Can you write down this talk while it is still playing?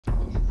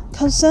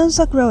Concerns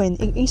are growing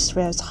in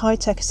Israel's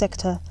high-tech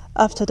sector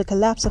after the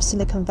collapse of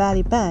Silicon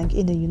Valley Bank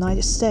in the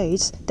United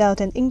States dealt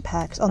an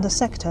impact on the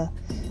sector,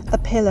 a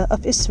pillar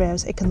of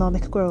Israel's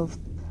economic growth.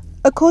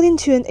 According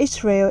to an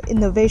Israel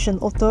Innovation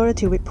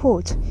Authority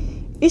report,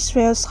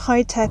 Israel's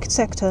high-tech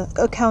sector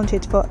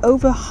accounted for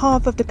over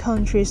half of the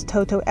country's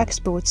total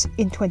exports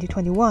in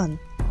 2021.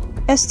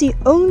 As the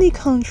only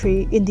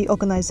country in the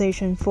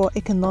Organization for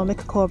Economic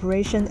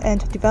Cooperation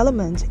and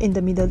Development in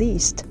the Middle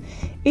East,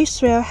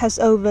 Israel has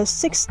over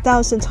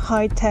 6,000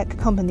 high-tech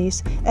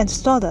companies and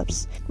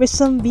startups, with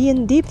some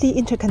being deeply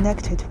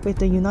interconnected with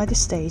the United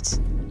States.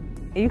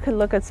 You could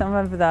look at some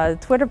of the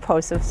Twitter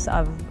posts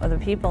of the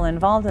people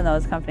involved in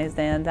those companies,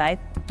 and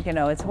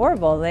it's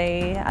horrible.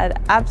 They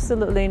had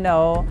absolutely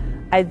no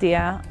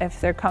idea if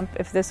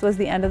this was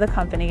the end of the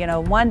company.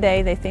 One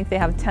day they think they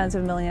have tens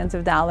of millions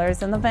of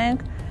dollars in the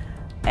bank,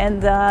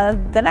 and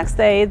the next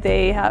day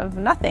they have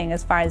nothing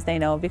as far as they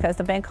know because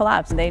the bank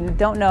collapsed. They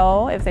don't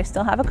know if they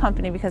still have a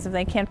company because if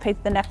they can't pay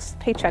the next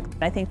paycheck.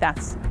 I think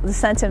that's the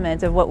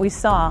sentiment of what we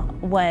saw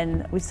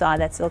when we saw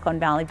that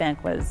Silicon Valley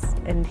Bank was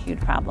in huge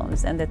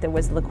problems and that there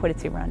was a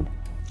liquidity run.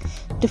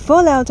 The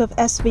fallout of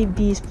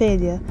SVB's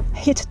failure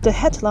hit the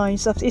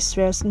headlines of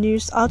Israel's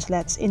news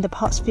outlets in the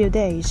past few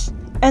days.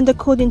 And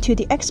according to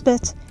the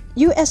experts,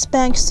 U.S.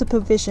 bank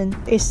supervision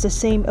is the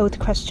same old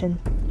question.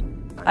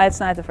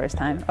 It's not the first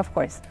time, of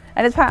course.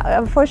 And it's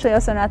unfortunately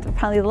also not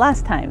probably the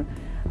last time.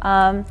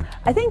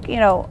 I think,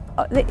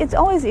 it's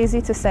always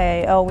easy to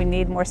say, oh, we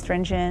need more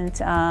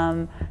stringent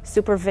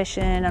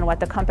supervision on what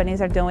the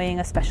companies are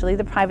doing, especially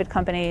the private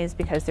companies,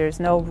 because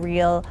there's no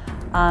real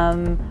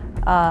an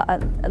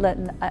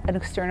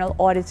external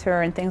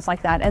auditor and things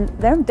like that. And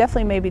there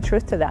definitely may be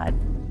truth to that.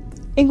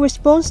 In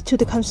response to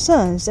the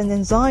concerns and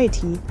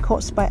anxiety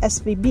caused by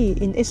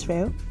SVB in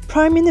Israel,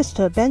 Prime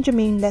Minister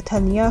Benjamin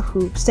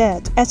Netanyahu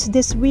said at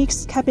this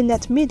week's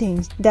cabinet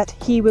meeting that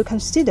he will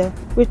consider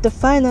with the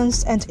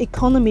finance and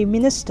economy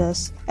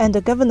ministers and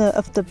the governor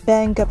of the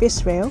Bank of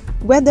Israel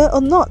whether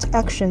or not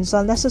actions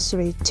are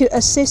necessary to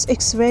assist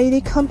Israeli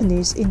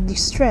companies in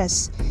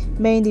distress,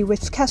 mainly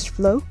with cash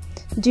flow,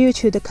 due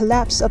to the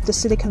collapse of the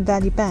Silicon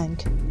Valley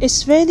Bank.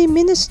 Israeli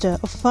Minister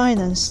of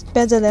Finance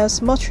Bezalel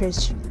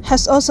Smotrich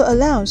has also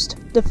announced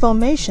the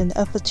formation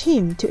of a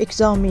team to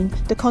examine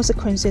the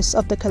consequences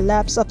of the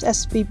collapse of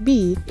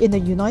SVB in the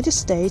United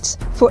States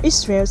for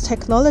Israel's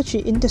technology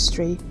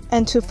industry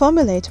and to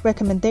formulate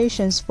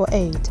recommendations for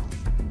aid.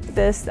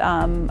 This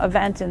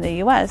event in the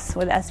US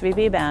with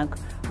SVB Bank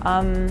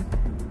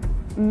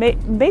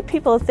made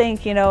people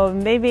think,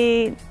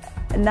 maybe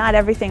not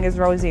everything is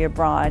rosy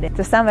abroad.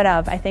 To sum it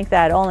up, I think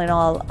that all in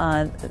all,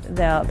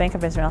 the Bank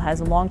of Israel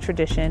has a long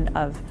tradition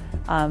of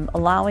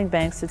allowing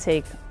banks to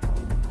take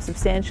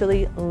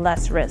substantially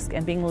less risk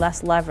and being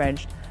less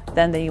leveraged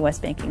than the U.S.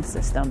 banking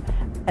system.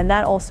 And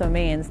that also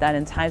means that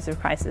in times of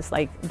crisis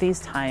like these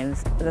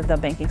times, the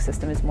banking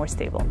system is more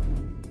stable.